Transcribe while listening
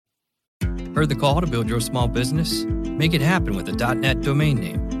Heard the call to build your small business? Make it happen with a .net domain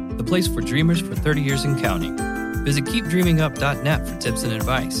name, the place for dreamers for 30 years and counting. Visit keepdreamingup.net for tips and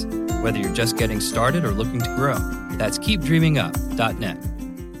advice, whether you're just getting started or looking to grow. That's keepdreamingup.net.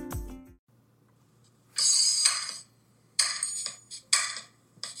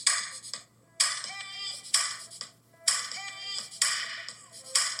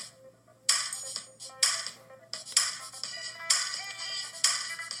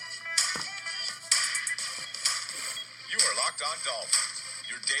 Locked On Dolphins,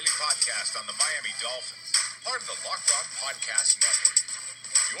 your daily podcast on the Miami Dolphins, part of the Locked On Podcast Network.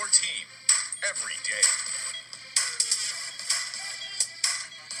 Your team every day.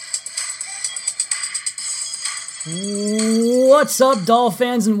 What's up, Dolphin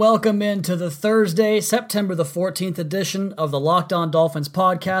fans, and welcome into the Thursday, September the 14th edition of the Locked On Dolphins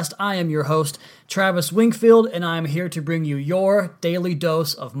podcast. I am your host, Travis Wingfield, and I'm here to bring you your daily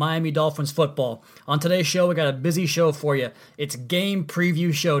dose of Miami Dolphins football. On today's show, we got a busy show for you. It's game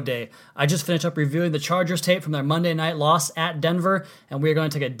preview show day. I just finished up reviewing the Chargers tape from their Monday night loss at Denver, and we're going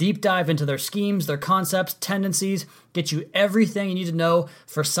to take a deep dive into their schemes, their concepts, tendencies, get you everything you need to know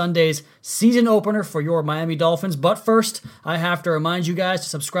for Sunday's season opener for your Miami Dolphins. But first, I have to remind you guys to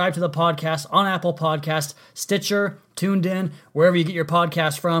subscribe to the podcast on Apple Podcasts, Stitcher, Tuned In, wherever you get your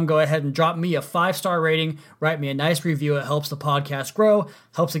podcast from. Go ahead and drop me a 5-star rating, write me a nice review. It helps the podcast grow,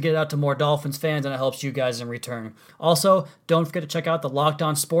 helps it get out to more Dolphins fans, and it helps you guys in return. Also, don't forget to check out the Locked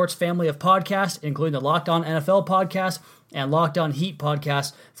On Sports family of podcasts, including the Locked On NFL podcast and Locked On Heat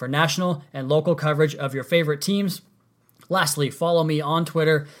podcast for national and local coverage of your favorite teams. Lastly, follow me on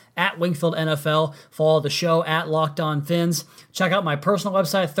Twitter at Wingfield NFL. Follow the show at Locked On Fins. Check out my personal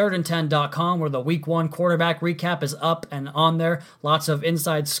website, thirdand10.com, where the Week 1 quarterback recap is up and on there. Lots of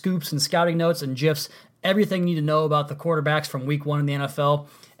inside scoops and scouting notes and GIFs. Everything you need to know about the quarterbacks from Week 1 in the NFL.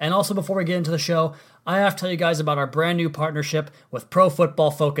 And also, before we get into the show, I have to tell you guys about our brand new partnership with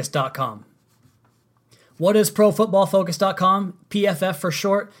ProFootballFocus.com. What is ProFootballFocus.com? PFF for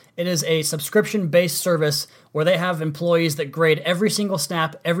short. It is a subscription-based service where they have employees that grade every single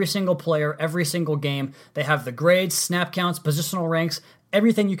snap, every single player, every single game. They have the grades, snap counts, positional ranks,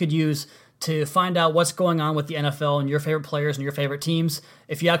 everything you could use to find out what's going on with the NFL and your favorite players and your favorite teams.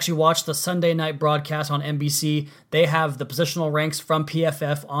 If you actually watch the Sunday night broadcast on NBC, they have the positional ranks from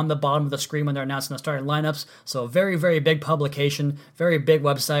PFF on the bottom of the screen when they're announcing the starting lineups. So a very, very big publication, very big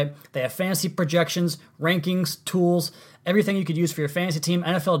website. They have fantasy projections, rankings, tools, everything you could use for your fantasy team,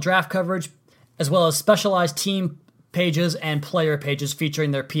 NFL draft coverage, as well as specialized team pages and player pages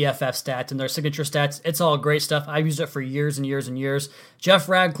featuring their PFF stats and their signature stats. It's all great stuff. I've used it for years and years and years. Jeff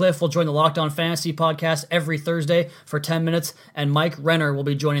Radcliffe will join the Locked On Fantasy podcast every Thursday for 10 minutes, and Mike Renner will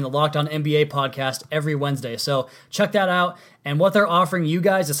be joining the Locked On NBA podcast every Wednesday. So check that out. And what they're offering you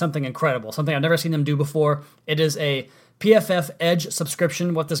guys is something incredible, something I've never seen them do before. It is a PFF Edge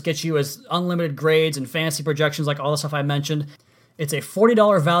subscription. What this gets you is unlimited grades and fantasy projections, like all the stuff I mentioned. It's a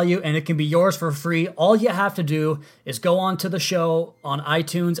 $40 value, and it can be yours for free. All you have to do is go on to the show on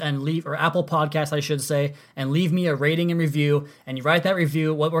iTunes and or Apple Podcasts, I should say, and leave me a rating and review. And you write that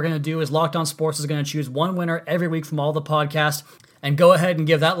review. What we're going to do is Locked On Sports is going to choose one winner every week from all the podcasts, and go ahead and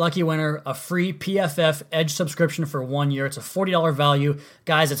give that lucky winner a free PFF Edge subscription for 1 year. It's a $40 value.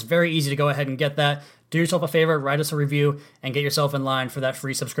 Guys, it's very easy to go ahead and get that. Do yourself a favor, write us a review, and get yourself in line for that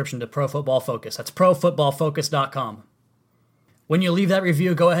free subscription to Pro Football Focus. That's ProFootballFocus.com. When you leave that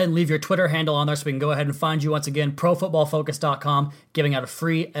review, go ahead and leave your Twitter handle on there so we can go ahead and find you once again, ProFootballFocus.com, giving out a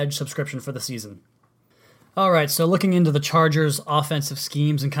free Edge subscription for the season. All right, so looking into the Chargers' offensive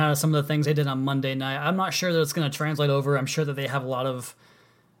schemes and kind of some of the things they did on Monday night, I'm not sure that it's going to translate over. I'm sure that they have a lot of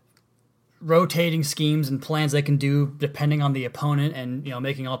rotating schemes and plans they can do depending on the opponent and,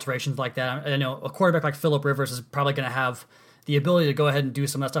 making alterations like that. I know a quarterback like Phillip Rivers is probably going to have the ability to go ahead and do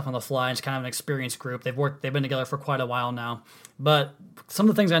some of that stuff on the fly. It's kind of an experienced group. They've been together for quite a while now. But some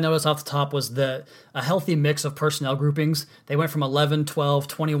of the things I noticed off the top was a healthy mix of personnel groupings. They went from 11, 12,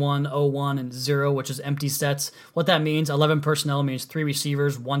 21, 01, and 0, which is empty sets. What that means, 11 personnel means 3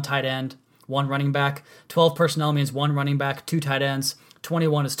 receivers, 1 tight end, 1 running back. 12 personnel means 1 running back, 2 tight ends.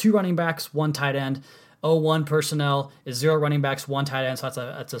 21 is 2 running backs, 1 tight end. 01 personnel is 0 running backs, 1 tight end, so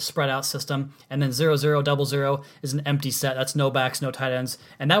that's a spread out system. And then 00, 00 is an empty set. That's no backs, no tight ends.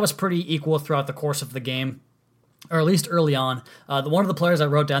 And that was pretty equal throughout the course of the game, or at least early on. One of the players I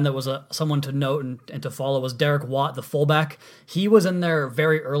wrote down that was someone to note and to follow was Derek Watt, the fullback. He was in there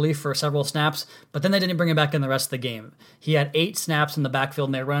very early for several snaps, but then they didn't bring him back in the rest of the game. He had 8 snaps in the backfield,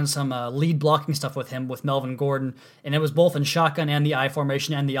 and they ran some lead blocking stuff with him, with Melvin Gordon, and it was both in shotgun and the I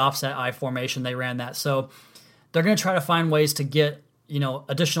formation and the offset I formation. They ran that. So they're going to try to find ways to get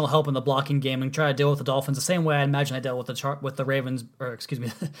additional help in the blocking game and try to deal with the Dolphins the same way I imagine I dealt with the Ravens,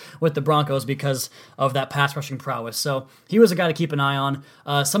 with the Broncos because of that pass rushing prowess. So he was a guy to keep an eye on.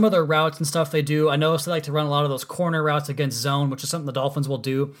 Some of their routes and stuff they do, I noticed they like to run a lot of those corner routes against zone, which is something the Dolphins will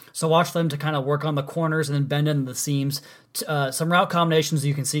do. So watch them to kind of work on the corners and then bend into the seams. Some route combinations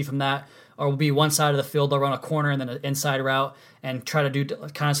you can see from that or will be one side of the field, they'll run a corner and then an inside route and try to do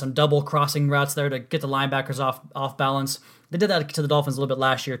kind of some double crossing routes there to get the linebackers off balance. They did that to the Dolphins a little bit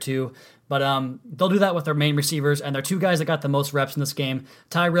last year too, but they'll do that with their main receivers, and their two guys that got the most reps in this game,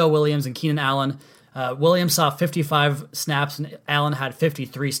 Tyrell Williams and Keenan Allen. Williams saw 55 snaps, and Allen had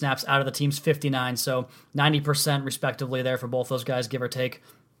 53 snaps out of the team's 59, so 90% respectively there for both those guys, give or take.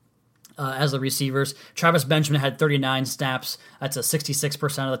 As the receivers. Travis Benjamin had 39 snaps. That's a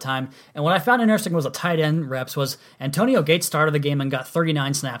 66% of the time. And what I found interesting was the tight end reps was Antonio Gates started the game and got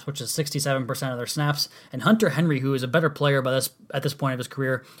 39 snaps, which is 67% of their snaps. And Hunter Henry, who is a better player at this point of his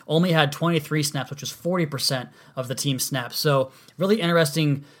career, only had 23 snaps, which is 40% of the team's snaps. So really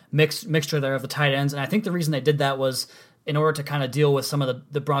interesting mixture there of the tight ends. And I think the reason they did that was in order to kind of deal with some of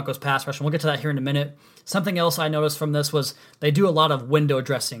the Broncos pass rush. And we'll get to that here in a minute. Something else I noticed from this was they do a lot of window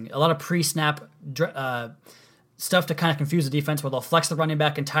dressing, a lot of pre-snap stuff to kind of confuse the defense where they'll flex the running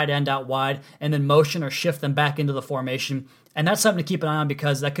back and tight end out wide and then motion or shift them back into the formation. And that's something to keep an eye on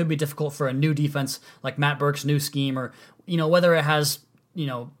because that could be difficult for a new defense like Matt Burke's new scheme or, whether it has,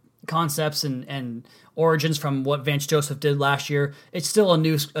 concepts and origins from what Vance Joseph did last year. It's still a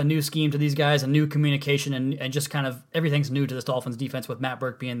new scheme to these guys, a new communication, and just kind of everything's new to this Dolphins defense with Matt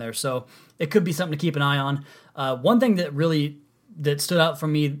Burke being there. So it could be something to keep an eye on. One thing that stood out for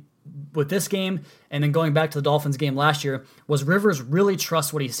me with this game and then going back to the Dolphins game last year was Rivers really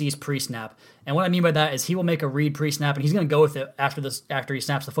trusts what he sees pre-snap. And what I mean by that is he will make a read pre-snap and he's going to go with it after he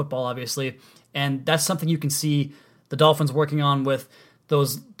snaps the football, obviously. And that's something you can see the Dolphins working on with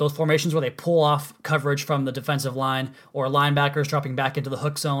those formations where they pull off coverage from the defensive line or linebackers dropping back into the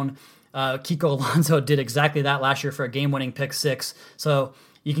hook zone. Kiko Alonso did exactly that last year for a game-winning pick six. So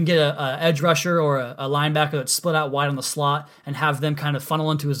you can get a edge rusher or a linebacker that's split out wide on the slot and have them kind of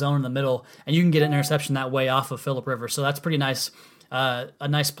funnel into a zone in the middle, and you can get an interception that way off of Phillip Rivers. So that's pretty nice. A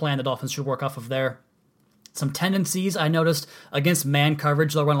nice plan the Dolphins should work off of there. Some tendencies I noticed against man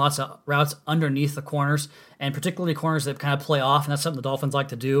coverage. They'll run lots of routes underneath the corners, and particularly corners that kind of play off, and that's something the Dolphins like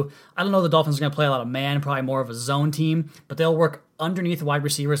to do. I don't know the Dolphins are going to play a lot of man, probably more of a zone team, but they'll work underneath wide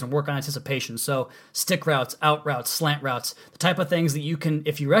receivers and work on anticipation. So stick routes, out routes, slant routes, the type of things that you can,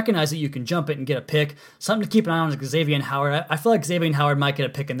 if you recognize that you can jump it and get a pick. Something to keep an eye on is Xavier Howard. I feel like Xavier Howard might get a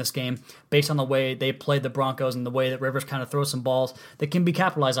pick in this game based on the way they played the Broncos and the way that Rivers kind of throws some balls that can be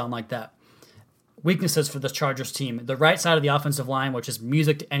capitalized on like that. Weaknesses for this Chargers team. The right side of the offensive line, which is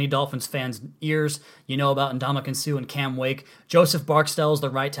music to any Dolphins fans' ears. You know about Ndamukong Suh and Cam Wake. Joseph Barksdale is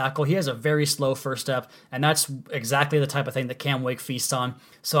the right tackle. He has a very slow first step, and that's exactly the type of thing that Cam Wake feasts on.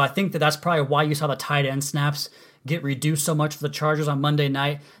 So I think that's probably why you saw the tight end snaps get reduced so much for the Chargers on Monday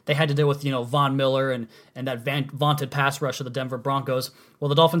night. They had to deal with, Von Miller and that vaunted pass rush of the Denver Broncos. Well,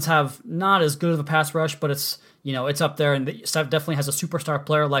 the Dolphins have not as good of a pass rush, but it's up there, and the staff definitely has a superstar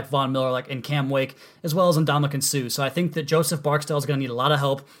player like Von Miller, and Cam Wake, as well as Ndamukong Suh. So I think that Joseph Barksdale is going to need a lot of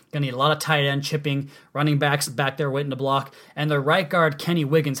help, going to need a lot of tight end chipping, running backs back there waiting to block, and their right guard, Kenny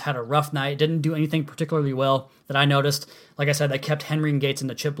Wiggins, had a rough night, didn't do anything particularly well that I noticed. Like I said, they kept Henry and Gates in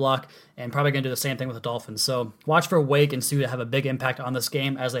the chip block, and probably going to do the same thing with the Dolphins. So watch for Wake and Suh to have a big impact on this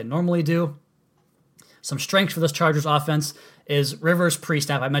game, as they normally do. Some strengths for this Chargers offense is Rivers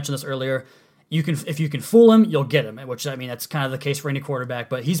pre-snap. I mentioned this earlier. If you can fool him, you'll get him, which, that's kind of the case for any quarterback,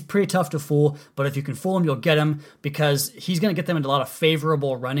 but he's pretty tough to fool. But if you can fool him, you'll get him because he's going to get them into a lot of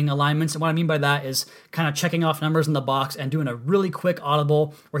favorable running alignments. And what I mean by that is kind of checking off numbers in the box and doing a really quick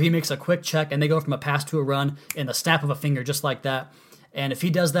audible where he makes a quick check and they go from a pass to a run in the snap of a finger, just like that. And if he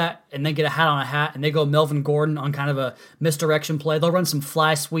does that and they get a hat on a hat and they go Melvin Gordon on kind of a misdirection play, they'll run some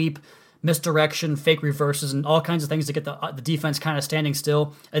fly sweep, misdirection, fake reverses, and all kinds of things to get the defense kind of standing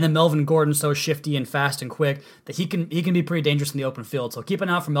still. And then Melvin Gordon's so shifty and fast and quick that he can be pretty dangerous in the open field. So keep an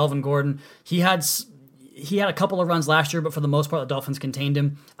eye out for Melvin Gordon. He had a couple of runs last year, but for the most part, the Dolphins contained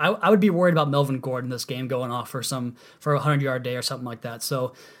him. I would be worried about Melvin Gordon this game going off for a 100-yard day or something like that.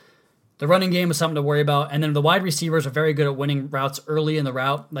 So the running game is something to worry about. And then the wide receivers are very good at winning routes early in the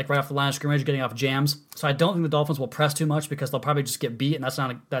route, like right off the line of scrimmage, getting off jams. So I don't think the Dolphins will press too much because they'll probably just get beat, and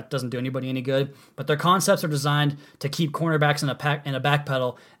that doesn't do anybody any good. But their concepts are designed to keep cornerbacks in a back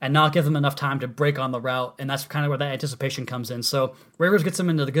pedal and not give them enough time to break on the route, and that's kind of where that anticipation comes in. So Rivers gets them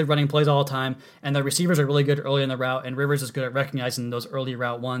into the good running plays all the time, and the receivers are really good early in the route, and Rivers is good at recognizing those early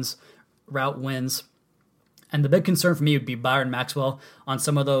route wins. And the big concern for me would be Byron Maxwell on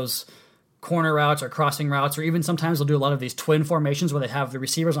some of those corner routes or crossing routes, or even sometimes they'll do a lot of these twin formations where they have the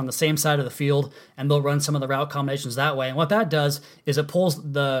receivers on the same side of the field and they'll run some of the route combinations that way. And what that does is it pulls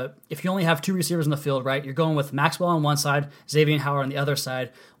if you only have two receivers in the field, right, you're going with Maxwell on one side, Xavier Howard on the other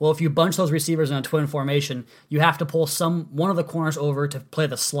side. Well, if you bunch those receivers in a twin formation, you have to pull one of the corners over to play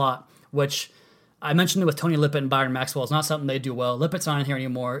the slot, which I mentioned it with Tony Lippett and Byron Maxwell. It's not something they do well. Lippett's not in here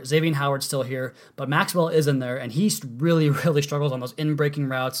anymore. Xavier Howard's still here, but Maxwell is in there, and he really, really struggles on those in-breaking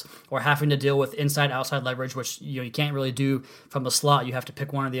routes or having to deal with inside-outside leverage, which you can't really do from the slot. You have to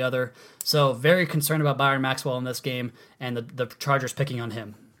pick one or the other. So very concerned about Byron Maxwell in this game and the Chargers picking on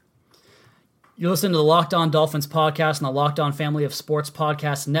him. You're listening to the Locked On Dolphins podcast and the Locked On Family of Sports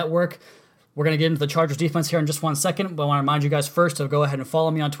Podcast Network. We're going to get into the Chargers defense here in just 1 second, but I want to remind you guys first to go ahead and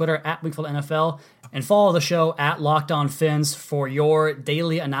follow me on Twitter at Wingfield NFL and follow the show at Locked On Fins for your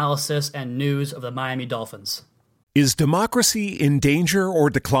daily analysis and news of the Miami Dolphins. Is democracy in danger or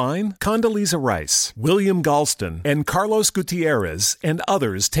decline? Condoleezza Rice, William Galston, and Carlos Gutierrez and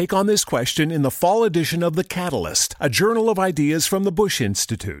others take on this question in the fall edition of The Catalyst, a journal of ideas from the Bush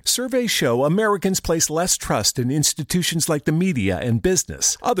Institute. Surveys show Americans place less trust in institutions like the media and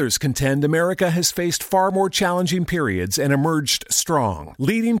business. Others contend America has faced far more challenging periods and emerged strong.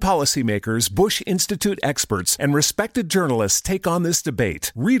 Leading policymakers, Bush Institute experts, and respected journalists take on this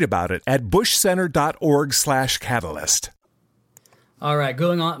debate. Read about it at bushcenter.org/catalyst. All right,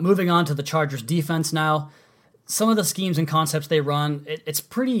 moving on to the Chargers defense now. Some of the schemes and concepts they run, it's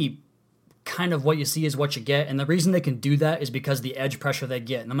pretty kind of what you see is what you get, and the reason they can do that is because of the edge pressure they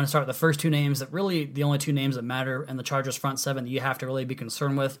get. And I'm going to start with the first two names that really the only two names that matter in the Chargers front seven that you have to really be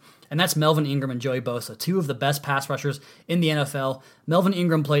concerned with, and that's Melvin Ingram and Joey Bosa, two of the best pass rushers in the NFL. Melvin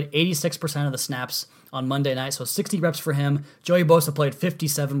Ingram played 86% of the snaps on Monday night, so 60 reps for him. Joey Bosa played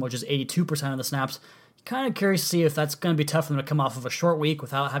 57, which is 82% of the snaps. Kind of curious to see if that's going to be tough for them to come off of a short week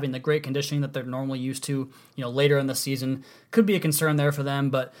without having the great conditioning that they're normally used to, later in the season. Could be a concern there for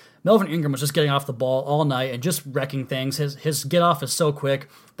them, but Melvin Ingram was just getting off the ball all night and just wrecking things. His get off is so quick.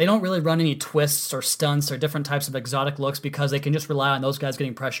 They don't really run any twists or stunts or different types of exotic looks because they can just rely on those guys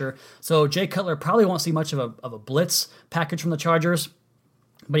getting pressure. So Jay Cutler probably won't see much of a blitz package from the Chargers,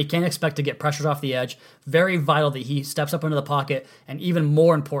 but he can't expect to get pressured off the edge. Very vital that he steps up into the pocket, and even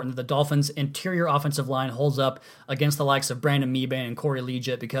more important that the Dolphins' interior offensive line holds up against the likes of Brandon Mebane and Corey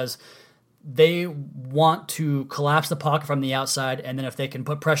Liuget, because they want to collapse the pocket from the outside, and then if they can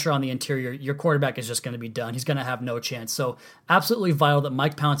put pressure on the interior, your quarterback is just going to be done. He's going to have no chance. So absolutely vital that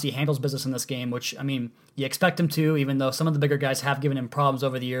Mike Pouncey handles business in this game, which, you expect him to, even though some of the bigger guys have given him problems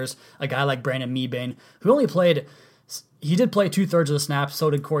over the years. A guy like Brandon Mebane, who only played... He did play 2/3 of the snaps,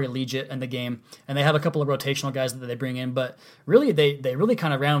 so did Corey Liuget in the game, and they have a couple of rotational guys that they bring in, but really they really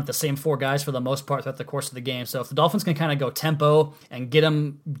kind of ran with the same four guys for the most part throughout the course of the game. So if the Dolphins can kind of go tempo and get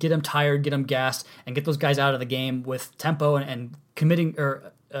them tired, get them gassed, and get those guys out of the game with tempo and committing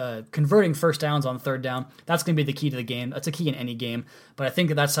or converting first downs on third down, that's going to be the key to the game. That's a key in any game, but I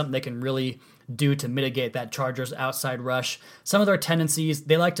think that's something they can really do to mitigate that Chargers outside rush. Some of their tendencies,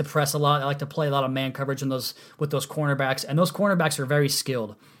 they like to press a lot. They like to play a lot of man coverage with those cornerbacks, and those cornerbacks are very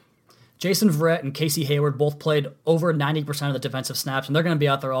skilled. Jason Verrett and Casey Hayward both played over 90% of the defensive snaps, and they're going to be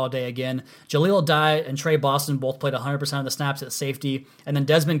out there all day again. Jaleel Dye and Trey Boston both played 100% of the snaps at safety, and then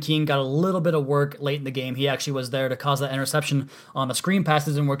Desmond King got a little bit of work late in the game. He actually was there to cause that interception on the screen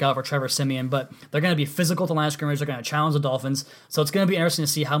passes and work out for Trevor Siemian, but they're going to be physical to line of scrimmage. They're going to challenge the Dolphins, so it's going to be interesting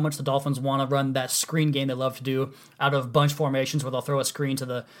to see how much the Dolphins want to run that screen game they love to do out of bunch formations, where they'll throw a screen to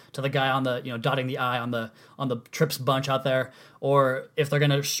the guy on the dotting the I on the trips bunch out there, or if they're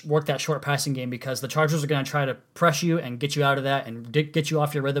going to work that short passing game, because the Chargers are going to try to press you and get you out of that and get you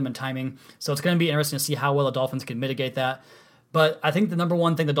off your rhythm and timing. So it's going to be interesting to see how well the Dolphins can mitigate that. But I think the number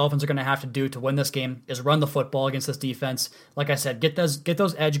one thing the Dolphins are going to have to do to win this game is run the football against this defense. Like I said, get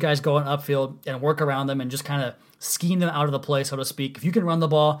those edge guys going upfield and work around them and just kind of scheme them out of the play, so to speak. If you can run the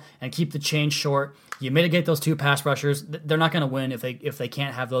ball and keep the change short, you mitigate those two pass rushers. They're not going to win if they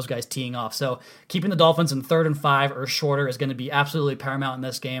can't have those guys teeing off. So keeping the Dolphins in 3rd and 5 or shorter is going to be absolutely paramount in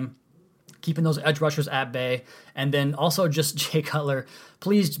this game. Keeping those edge rushers at bay. And then also just Jay Cutler,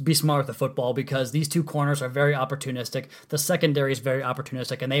 please be smart with the football, because these two corners are very opportunistic. The secondary is very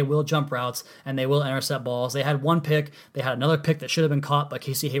opportunistic, and they will jump routes and they will intercept balls. They had one pick. They had another pick that should have been caught, but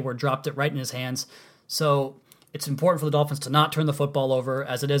Casey Hayward dropped it right in his hands. So it's important for the Dolphins to not turn the football over,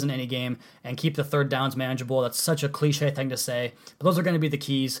 as it is in any game, and keep the third downs manageable. That's such a cliche thing to say, but those are going to be the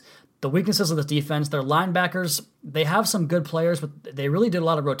keys. The weaknesses of this defense, their linebackers, they have some good players, but they really did a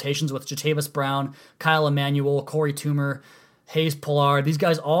lot of rotations with Jatavis Brown, Kyle Emanuel, Corey Toomer, Hayes Pollard. These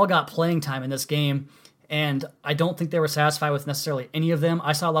guys all got playing time in this game, And I don't think they were satisfied with necessarily any of them.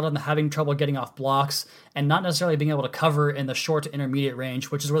 I saw a lot of them having trouble getting off blocks and not necessarily being able to cover in the short to intermediate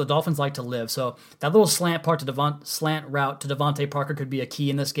range, which is where the Dolphins like to live. So that little slant route to Devontae Parker could be a key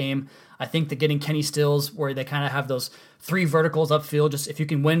in this game. I think that getting Kenny Stills, where they kind of have those 3 verticals upfield, just if we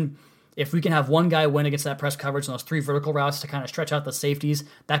can have one guy win against that press coverage and those 3 vertical routes to kind of stretch out the safeties,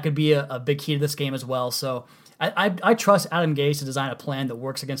 that could be a big key to this game as well. So I trust Adam Gase to design a plan that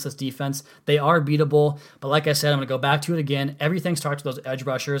works against this defense. They are beatable, but like I said, I'm going to go back to it again. Everything starts with those edge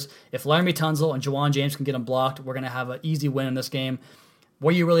rushers. If Laramie Tunsil and Juwan James can get them blocked, we're going to have an easy win in this game.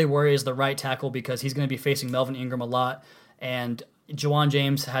 Where you really worry is the right tackle, because he's going to be facing Melvin Ingram a lot, and Juwan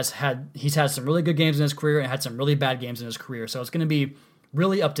James has had some really good games in his career and had some really bad games in his career. So it's going to be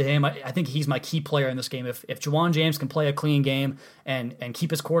really up to him. I think he's my key player in this game. If Juwan James can play a clean game and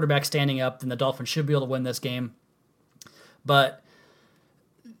keep his quarterback standing up, then the Dolphins should be able to win this game. But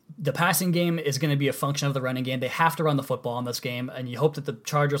the passing game is going to be a function of the running game. They have to run the football in this game, and you hope that the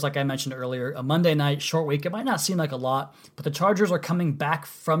Chargers, like I mentioned earlier, a Monday night short week, it might not seem like a lot, but the Chargers are coming back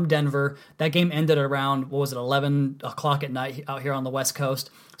from Denver. That game ended around, 11 o'clock at night out here on the West Coast.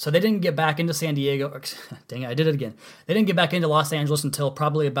 So they didn't get back into San Diego. Dang it, I did it again. They didn't get back into Los Angeles until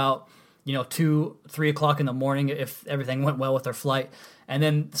probably about 2, 3 o'clock in the morning if everything went well with their flight. And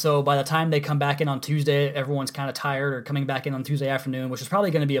then, so by the time they come back in on Tuesday, everyone's kind of tired or coming back in on Tuesday afternoon, which is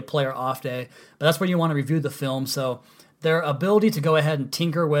probably going to be a player off day. But that's when you want to review the film. So their ability to go ahead and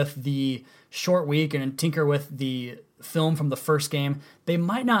tinker with the short week and tinker with the film from the first game, they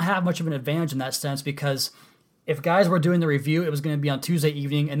might not have much of an advantage in that sense, because if guys were doing the review, it was going to be on Tuesday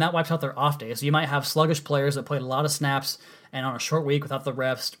evening, and that wipes out their off day. So you might have sluggish players that played a lot of snaps and on a short week without the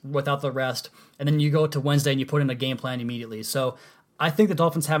rest, and then you go to Wednesday and you put in a game plan immediately. So I think the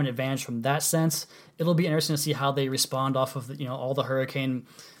Dolphins have an advantage from that sense. It'll be interesting to see how they respond off of all the hurricane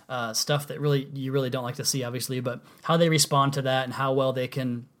stuff that you really don't like to see, obviously, but how they respond to that and how well they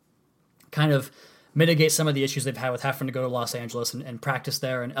can kind of mitigate some of the issues they've had with having to go to Los Angeles and practice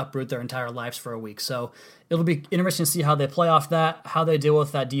there and uproot their entire lives for a week. So it'll be interesting to see how they play off that, how they deal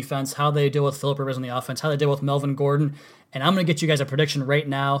with that defense, how they deal with Phillip Rivers on the offense, how they deal with Melvin Gordon. And I'm going to get you guys a prediction right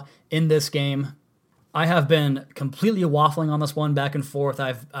now in this game. I have been completely waffling on this one back and forth.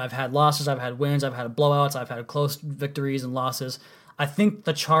 I've had losses, I've had wins, I've had blowouts, I've had close victories and losses. I think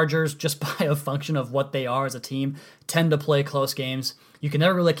the Chargers, just by a function of what they are as a team, tend to play close games. You can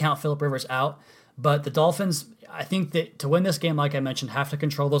never really count Phillip Rivers out. But the Dolphins, I think that to win this game, like I mentioned, have to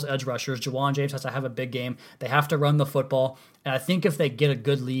control those edge rushers. Juwan James has to have a big game. They have to run the football. And I think if they get a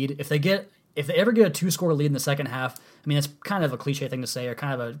good lead, if they ever get a 2-score lead in the second half, I mean, it's kind of a cliche thing to say or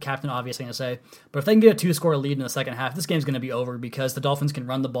kind of a Captain Obvious thing to say, but if they can get a 2-score lead in the second half, this game's going to be over, because the Dolphins can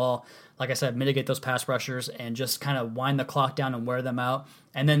run the ball, like I said, mitigate those pass rushers and just kind of wind the clock down and wear them out.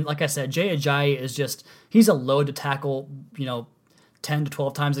 And then, like I said, Jay Ajayi he's a load to tackle, 10 to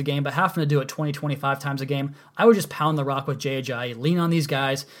 12 times a game, but having to do it 20, 25 times a game, I would just pound the rock with Jay Ajayi, lean on these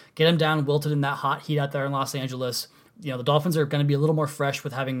guys, get them down wilted in that hot heat out there in Los Angeles. The Dolphins are going to be a little more fresh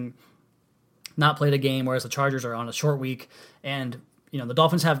with having not played a game, whereas the Chargers are on a short week. And, the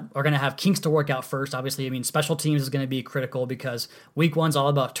Dolphins are going to have kinks to work out first. Obviously, I mean, special teams is going to be critical, because week one's all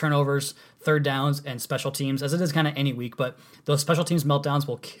about turnovers, third downs, and special teams, as it is kind of any week. But those special teams meltdowns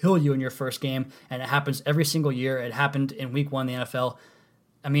will kill you in your first game, and it happens every single year. It happened in week one in the NFL.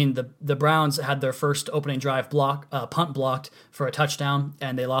 I mean, the Browns had their first opening drive punt blocked for a touchdown,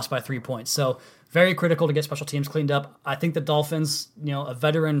 and they lost by 3 points. So very critical to get special teams cleaned up. I think the Dolphins, a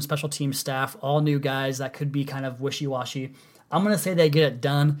veteran special team staff, all new guys, that could be kind of wishy-washy. I'm going to say they get it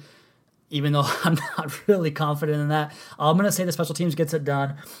done, even though I'm not really confident in that. I'm going to say the special teams gets it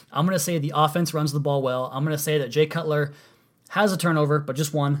done. I'm going to say the offense runs the ball well. I'm going to say that Jay Cutler has a turnover, but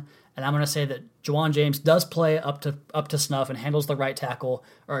just one. And I'm going to say that Juwan James does play up to snuff and handles the right tackle,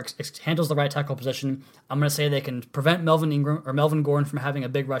 or handles the right tackle position. I'm going to say they can prevent Melvin Ingram or Melvin Gordon from having a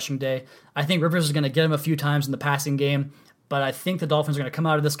big rushing day. I think Rivers is going to get him a few times in the passing game, but I think the Dolphins are going to come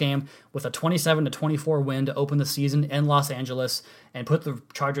out of this game with a 27-24 win to open the season in Los Angeles and put the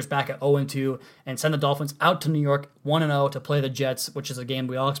Chargers back at 0-2 and send the Dolphins out to New York 1-0 to play the Jets, which is a game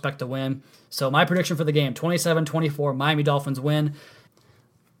we all expect to win. So my prediction for the game, 27-24, Miami Dolphins win.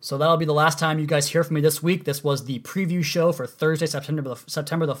 So that'll be the last time you guys hear from me this week. This was the preview show for Thursday, September the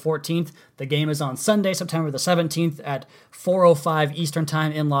 14th. The game is on Sunday, September the 17th at 4:05 Eastern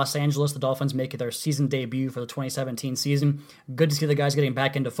Time in Los Angeles. The Dolphins make their season debut for the 2017 season. Good to see the guys getting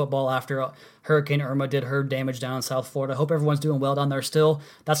back into football after Hurricane Irma did her damage down in South Florida. Hope everyone's doing well down there still.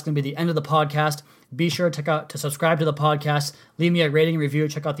 That's going to be the end of the podcast. Be sure to subscribe to the podcast, leave me a rating and review.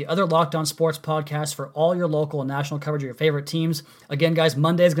 Check out the other Locked On Sports podcasts for all your local and national coverage of your favorite teams. Again, guys,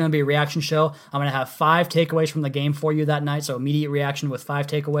 Monday is going to be a reaction show. I'm going to have 5 takeaways from the game for you that night, so immediate reaction with 5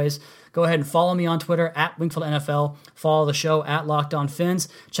 takeaways. Go ahead and follow me on Twitter at Wingfield NFL. Follow the show at Locked On Fins.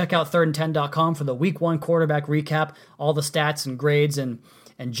 Check out thirdand10.com for the Week 1 quarterback recap. All the stats and grades and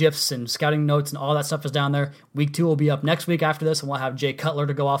GIFs and scouting notes and all that stuff is down there. Week 2 will be up next week after this, and we'll have Jay Cutler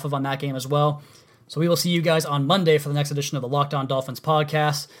to go off of on that game as well. So we will see you guys on Monday for the next edition of the Locked On Dolphins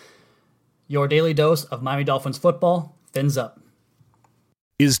podcast. Your daily dose of Miami Dolphins football. Fins up.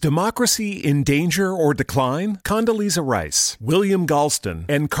 Is democracy in danger or decline? Condoleezza Rice, William Galston,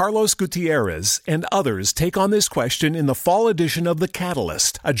 and Carlos Gutierrez and others take on this question in the fall edition of The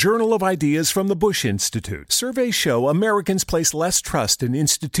Catalyst, a journal of ideas from the Bush Institute. Surveys show Americans place less trust in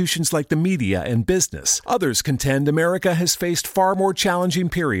institutions like the media and business. Others contend America has faced far more challenging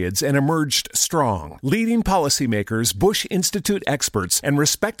periods and emerged strong. Leading policymakers, Bush Institute experts, and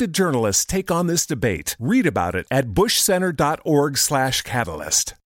respected journalists take on this debate. Read about it at bushcenter.org/catalyst.